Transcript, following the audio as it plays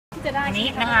ที่จะได้อันนี้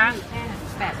นะคะ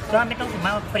แบบก็ไม่ต้องถึงม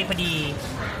ากพอดี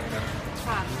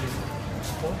ค่ะ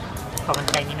ขอกัน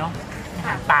ไกลนี้เนาะ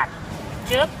ตัด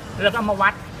จึ๊บแล้วก็เอามาวั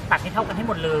ดตัดให้เท่ากันให้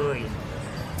หมดเลย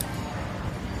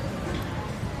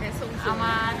เอาม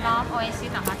าล้อมโอเอซิส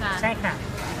เหรอคะอาจารย์ใช่ค่ะ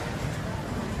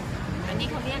อันนี้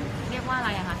เขาเรียกว่าอะไร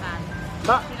อะคะอาจารย์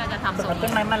ก็ที่เราจะทำส่งต้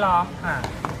นไม้มาล้อม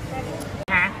นะ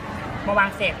คะมาวาง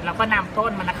เสร็จเราก็นำต้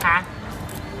นมันนะคะ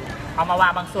เอามาวา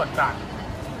งบางส่วนก่อน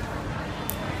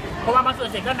พอวางบางส่วน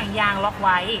เสร็จก็หนังยางล็อกไ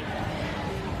ว้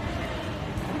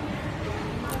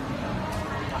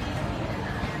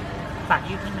ฝาก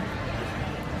ยืดนิดนึง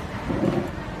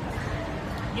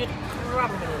ยืดรอ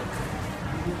บเลย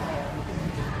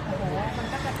โอ้โหมัน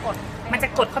ก็จะ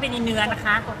กดเข้าไปในเนื้อนะค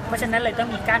ะเพราะฉะนั้นเลยต้อง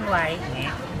มีก้านไว้อย่างนี้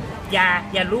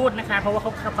อย่ารูดนะคะเพราะว่าเข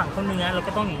าฝั่งเข้าเนื้อเรา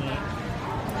ก็ต้องอย่างนี้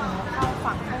เข้า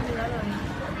ฝั่งเข้าเนื้อเลย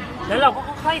แล้วเราก็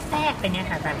ค่อยๆแทรกไปเนี่ย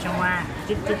ค่ะตามช่องว่าง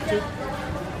จึ๊บ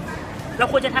เรา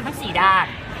ควรจะทำทั้ง4ด้าน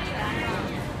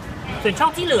ส่วนช่อ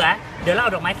งที่เหลือเดี๋ยวเราเอ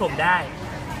าดอกไม้ถมได้1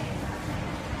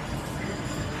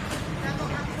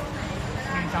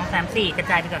 2 3 4กระ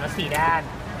จายไปก่อนแล้ว4ด้าน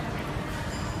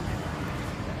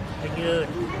แล้วยืด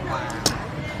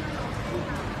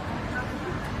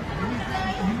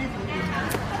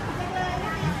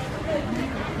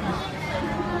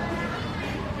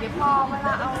เดี๋ยวพอเวล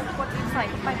าเอาโปรตีนใส่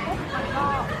ไปปุ๊บ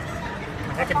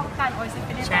มันก็จะป้องกันโอเอซิสไป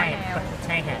ได้แนวใ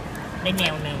ช่ค่ะในแน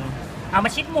วหนึ่งเอามา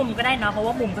ชิดมุมก็ได้เนาะเพราะ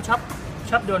ว่ามุมก็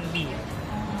ชอบโดนบีบ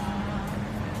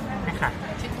นะคะ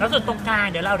แล้วส่วนตรงกลาง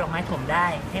เดี๋ยวเราเอาดอกไม้ถมได้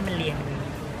ให้มันเรียง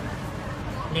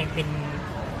เป็น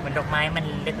เหมือนดอกไม้มัน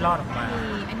เล็ดลอดออกมา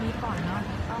อันนี้ก่อนเนาะ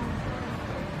ต้อง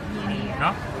มีเน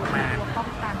าะมาป้อง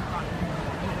กันก่อน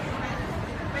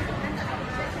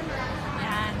ย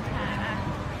างค่ะ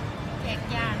แจก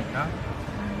ยางเนาะ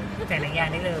แจกหนังยาง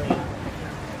ได้เลย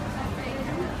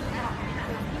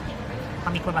พ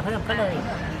อมีคนมาเพิ่มก็เลย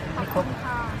ไม่ครบ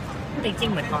จริง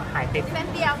ๆเหมือนพอหายไปเส้น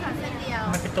เดียวค่ะเส้นเดียว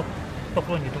มันไปตก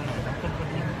หล่นอยู่ตรงไหนต้น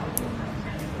นี้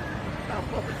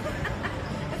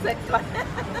เสร็จก่อน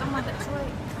ต้องมาจะช่วย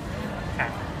ค่ะ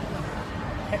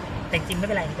แต่จริงไม่เ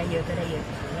ป็นไรได้เยอะก็ได้เยอะ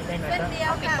ไม่ได้น้อย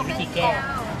ก็วิธีแก้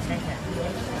ใช่ค่ะ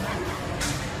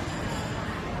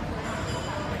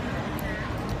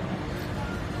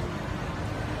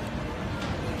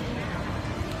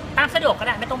ตามสะดวกก็ไ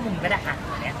ด้ไม่ต้องมุมก็ได้ค่ะ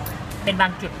เนี่ยเป็นบา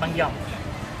งจุดบางหย่อม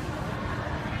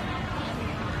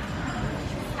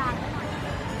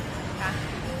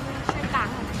ใช้กลาง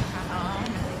ของมันค่ะ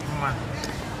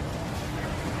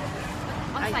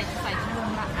มาใส่มุม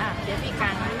ละเดี๋ยวมีกา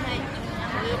รนี้ให้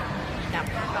รีบดับ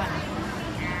ก่อน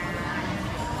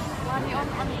ว่านี่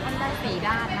อ้นได้4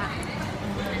ด้านละ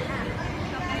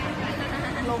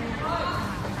ลง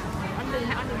อ้นดึงใ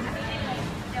ห้มั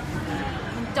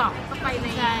นเจาะเข้าไปใน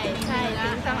ใช่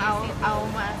ต้องเอา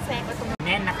มาแทรกไว้ตรงแ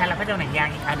น่นนะคะเราก็จะเอาหนังยาง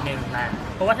อีกอันหนึ่งมา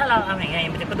เพราะว่าถ้าเราเอาหนังยาง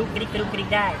มันจะกระดุกกระดิก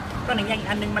ได้ก็หนังยางอีก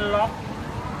อันหนึ่งมันล็อก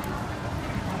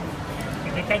อ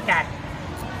ยู่ใกล้ๆกัน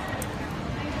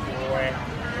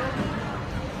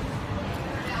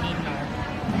นี่เนาะ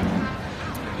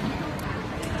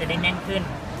จะได้แน่นขึ้น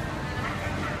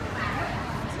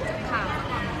ค่ะ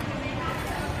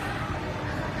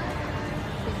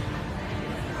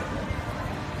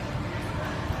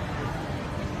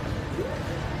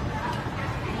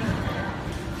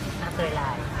เตยล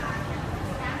าย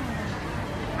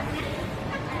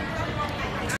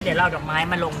เดี๋ยวเราดอกไม้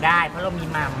มาลงได้เพราะเรามี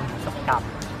มัมสกกับ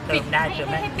เติมได้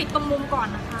ให้ปิดตรงมุมก่อน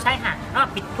นะคะใช่ค่ะ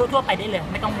ปิดทั่วไปได้เลย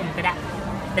ไม่ต้องมุมก็ได้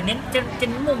แต่เน้นจะ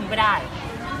มุมก็ได้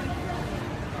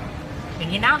อย่า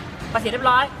งนี้นะพอเสร็จเรียบ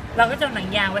ร้อยเราก็จะหนัง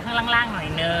ยางไว้ข้างล่างๆหน่อย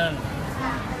นึง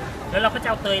แล้วเราก็จะ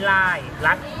เอาเตยลาย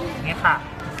รัดอย่างนี้ค่ะ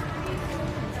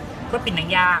เพื่อปิดหนัง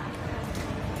ยาง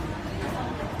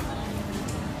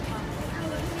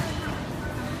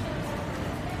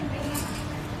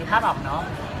ดูภาพออกเนาะ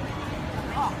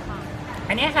ออกค่ะ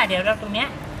อันนี้ค่ะเดี๋ยวเราตรงเนี้ย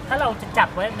ถ้าเราจะจับ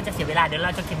ไว้มันจะเสียเวลาเดี๋ยวเร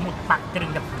าจะเข็มหมุดปักตรึง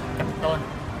กับต้น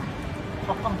เพ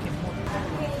ราะต้องเข็มหมุด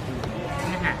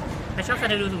นี่ค่ะถ้าชอบสะ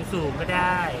ดือสูงๆก็ไ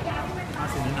ด้เอา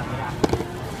สูงนิดหน่อยก็ได้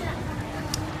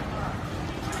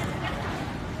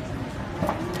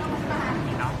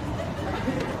นี่เนาะ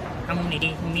เอามุมไหนดี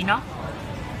มุมนี้เนาะ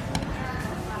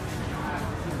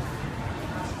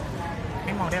ใ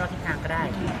ห้มองได้ว่าทิศทางก็ได้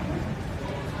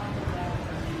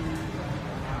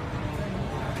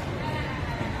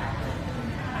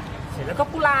เสร็จแล้วก็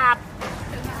กุหลาบ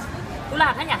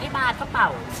ถ้าอยากให้บานก็เป่า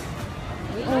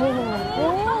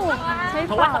เ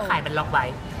พราะว่าตะข่ายมันล็อกไว้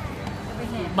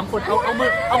บางคนเอา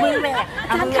มือแหละ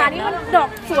อาจารย์ขานี่มันดอก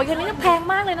สวยขนาดนี้แพง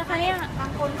มากเลยนะคะเนี่ยบา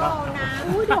งคนก็เอาน้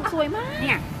ำดอกสวยมากเ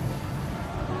นี่ย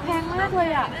แพ งมากเลย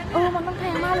อ่ะมันต้องแพ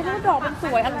งมากเลยเพราะดอกมันส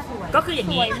วยอะไรก็คืออย่า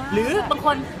งนี้หรือบาง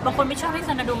คนไม่ชอบให้ซ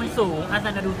านาดูมันสูงซ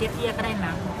านาดูเตี้ยๆก็ได้น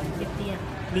ะเตี้ย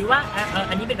ๆหรือว่า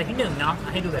อันนี้เป็นแบบที่1เนาะ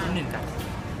ให้ดูแบบที่1กัน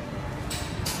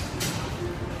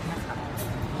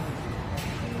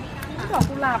ดอก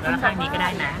กุหลาบแล้วข้างนี้ก็ได้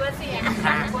นะ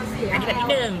อันนี้แบบที่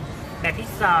1แบบที่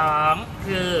2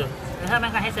คือถ้ามั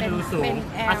นก็ให้ซานาดูสูง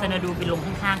เอาซานาดูไปลง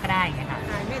ข้างๆก็ได้ไงค่ะ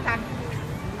ไม่ทัน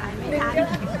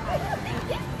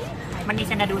มันมี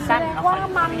ซานาดูสั้นว่า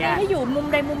มันให้อยู่มุม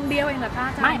ใดมุมเดียวเองเหรอคะ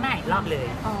ไม่รอบเลย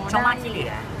ช่องว่างที่เหลื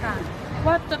อ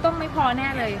ว่าจะต้องไม่พอแน่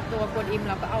เลยตัวกวนอิม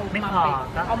เราก็เอาไม่พอ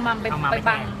เอามัมไป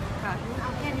บังค่ะเอา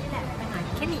แค่นี้แหละไปหา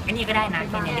แค่นี้อันนี้ก็ได้นะ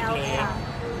แค่นี้เล็ก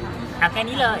ๆเอาแค่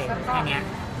นี้เลยแค่นี้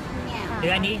หรื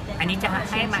ออันนี้จะ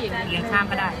ให้มันเลี้ยงข้าม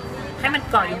ก็ได้ให้มัน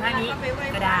เกาะอยู่ข้างนี้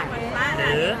ก็ได้ห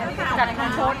รือจัดคอน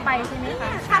โทรลไปใช่ไหมคะ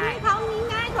ทำให้เขานี้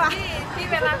ง่ายกว่าที่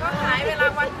เวลาก็หายเวลา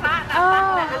วันพระ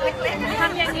ท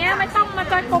ำอย่างเงี้ยไม่ต้องมา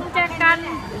จอยกงแจกัน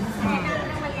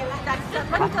จัด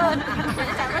วันเกิด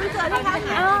นะคะ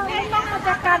ไม่ต้องมา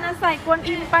จัดการใส่กวน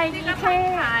อิมไปนี่แค่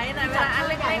หายแต่เวลาอัน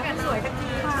เล็กๆกันสวยกันที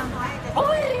โอ้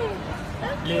ย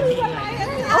ลืมที่ไหน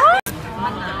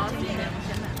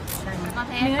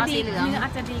เนื้อดีเนื้ออา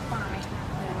จจะดีกว่าไหม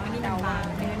เ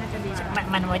นื้อน่าจะดี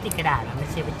มันไว้ติดกระดาษแล้วมัน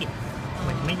เชื่อไปติด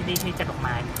มันไม่ได้ที่จะดอกไ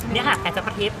ม้เนี่ยค่ะแต่จะป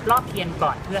ระเทปรอบเทียนก่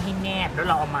อนเพื่อให้แนบแล้วเ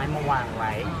ราเอาไม้มาวางไ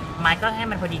ว้ไม้ก็ให้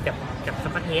มันพอดีกับส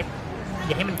ปาเทปอ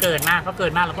ย่าให้มันเกินมากเพราะเกิ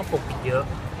นมากเราก็ปกปิดเยอะ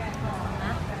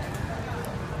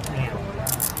เนี่ย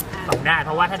ส่งได้เพ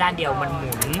ราะว่าถ้าด้านเดียวมันห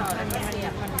มุน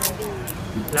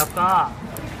แล้วก็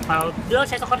เราเลือก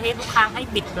ใช้สกอตเทปทุกครั้งให้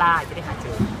บิดปลายจะได้หาเจ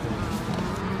อ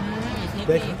ไ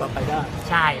ด้ถึงต่อไปได้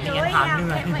ใช่ไม่งั้นหาเห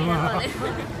นื่อย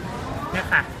เนี่ย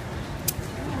ค่ะ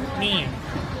นี่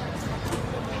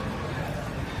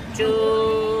จู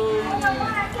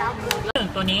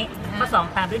ตัวนี้ข้อ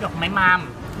2ตามด้วยดอกไม้มาม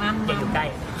อย่าอยู่ใกล้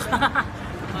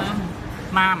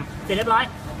มามเสร็จเรียบร้อย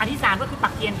อันที่3ก็คือปั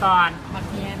กเทียนก่อนปัก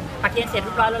เทียนเสร็จเ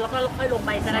รียบร้อยแล้วเราก็ค่อยลงใบ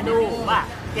ซานาดูว่า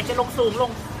อยากจะลงสูงล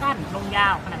งสั้นลงยา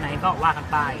วขนาดไหนก็ว่ากัน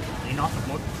ไปนี่เนาะสม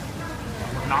มติ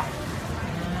เนาะ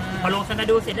พอลงซานา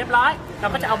ดูเสร็จเรียบร้อยเรา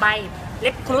ก็จะเอาใบเ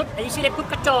ล็บครุฑอันนี้ชื่อเล็บครุฑ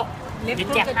กระจกหรือ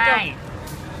แจกให้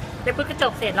เล็บครุฑกระจ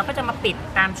กเสร็จเราก็จะมาปิด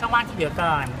ตามช่องว่างที่เหลือ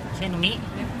ก่อนเช่นตรงนี้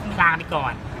พลางไปก่อ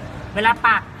นเวลา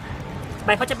ปักใบ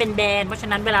เขาจะเป็นแบนเพราะฉะ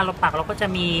นั้นเวลาเราปักเราก็จะ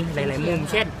มีหลายๆมุม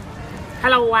เช่นถ้า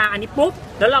เราวางอันนี้ปุ๊บ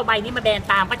แล้วเราใบนี้มาแบน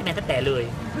ตามก็จะแบนตั้งแต่เลย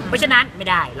เพราะฉะนั้นไม่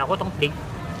ได้เราก็ต้องพลิก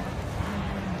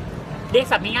เรียก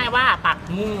ศัพท์ง่ายๆว่าปัก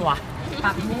มั่ว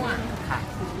ค่ะ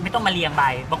ไม่ต้องมาเรียงใบ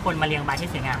บางคนมาเรียงใบให้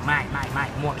สวยงามไม่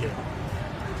มั่วเลย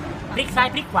พลิกซ้าย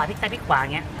พลิกขวาพลิกซ้ายพลิกขวา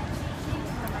เงี้ย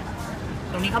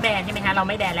ตรงนี้เขาแบนใช่ไหมฮะเรา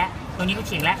ไม่แบนแล้วตรงนี้เขาเ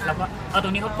ฉียงแล้วเราก็เอาตร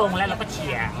งนี้เขาตรงแล้วเราก็เฉี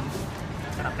ยง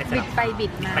บิดไปบิ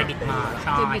ดมาใ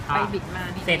ช่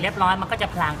เสร็จเรียบร้อยมันก็จะ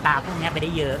พลางตาพวกนี้ไปได้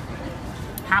เยอะ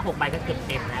5-6 ใบก็เกือบเ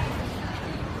ต็มแล้ว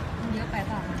เยอะไปเ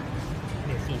ปล่าเ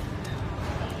ดี๋ยวสิ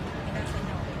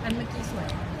อันเมื่อกี้สวย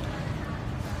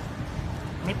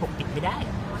ไม่ปกปิดไม่ได้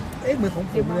เหมือนของ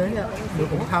ผมเลยเนี่ยเหมือน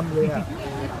ผมทำเลยอ่ะ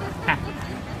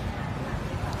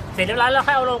เสร็จเรียบร้อยแล้ว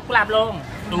ค่อยเอาลงกุหลาบลง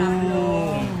ตู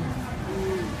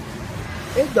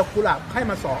มดอกกุหลาบให้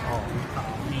มาสอออก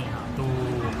นี่ตู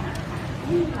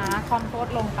คอมโพส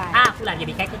ลงไปกุหลาบอย่าไ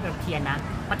ปใกล้กับเทียนนะ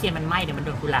เพราะเทียนมันไหม้เดี๋ยวมันโด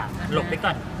นกุหลาบหลบไปก่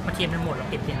อนเพราะเทียนมันหมดเรา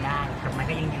เก็บเทียนได้แต่มัน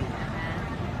ก็ยังอยู่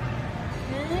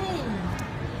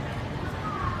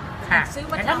ค่ะ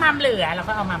แล้วถ้ามัมเหลือเรา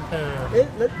ก็เอามัมเติม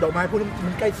แล้วดอกไม้พวกนี้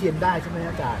มันใกล้เทียนได้ใช่ไหม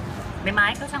อาจารย์ไม้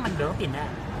ก็ช่างมันเดี๋ยวเปลี่ยนได้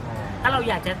ถ้าเรา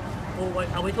อยากจะ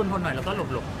เอาไว้ทนหน่อยเราก็ห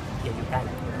ลบอย่าอยู่ใกล้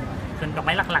ส่วนดอกไ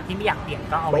ม้หลักๆที่ไม่อยากเปลี่ยน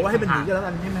ก็เอาบอกว่าให้มันหนีก็แล้ว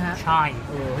กันใช่ไหมฮะใช่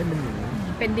ให้มันหนี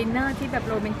เป็นดินเนอร์ที่แบบ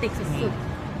โรแมนติกสุด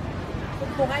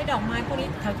พวกไอ้ดอกไม้พวกนี้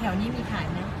แถวๆนี้มีขาย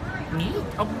ไหมนี่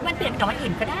เอามันเปลี่ยนดอกไม้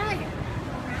อื่นก็ได้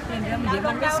เปลี่ยนเดี๋ยว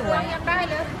มันไม่สวย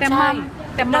แต่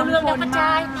มัมเรื่องกระจ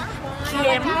ายเ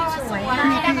ข็มสวย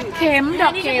เข็มดอ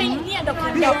กเ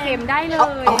ข็มได้เลย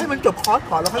เอาให้มันจบคอร์ส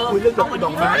ก่อนแล้วค่อยคุยเรื่องด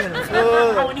อกไม้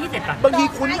เอาอันนี้เสร็จก่อนบางที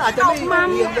คุณอาจจะไม่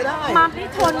เรียนก็ได้มัมนี่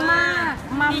ทนมาก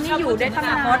มัมนี่อยู่ได้ตั้ง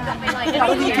นาน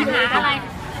บางทีหาอะไร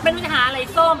ไม่รู้จะหาอะไร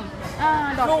ส้ม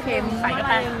ดอกเข็มใส่เข้า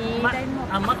ไปอย่างนี้ได้หมด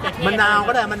มะนาว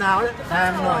ก็ได้มะนาวแพ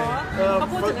งหน่อยเขา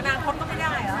พูดถึงอนาคตก็ไม่ไ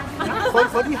ด้เหรอ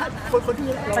คนที่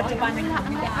ปัจจุบันยังทำ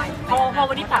ไม่ได้พอ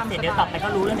วันนี้ปักเสร็จเดี๋ยวต่อไปก็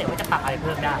รู้แล้วเดี๋ยวว่าจะปักอะไรเ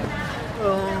พิ่มได้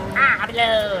เอาไปเล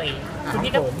ยคุณ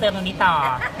พี่ก็เติมตรงนี้ต่อ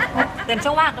เติมช่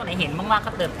องว่างตรงไหนเห็นว่างๆ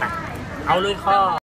ก็เติมตัดเอาเลยข้อ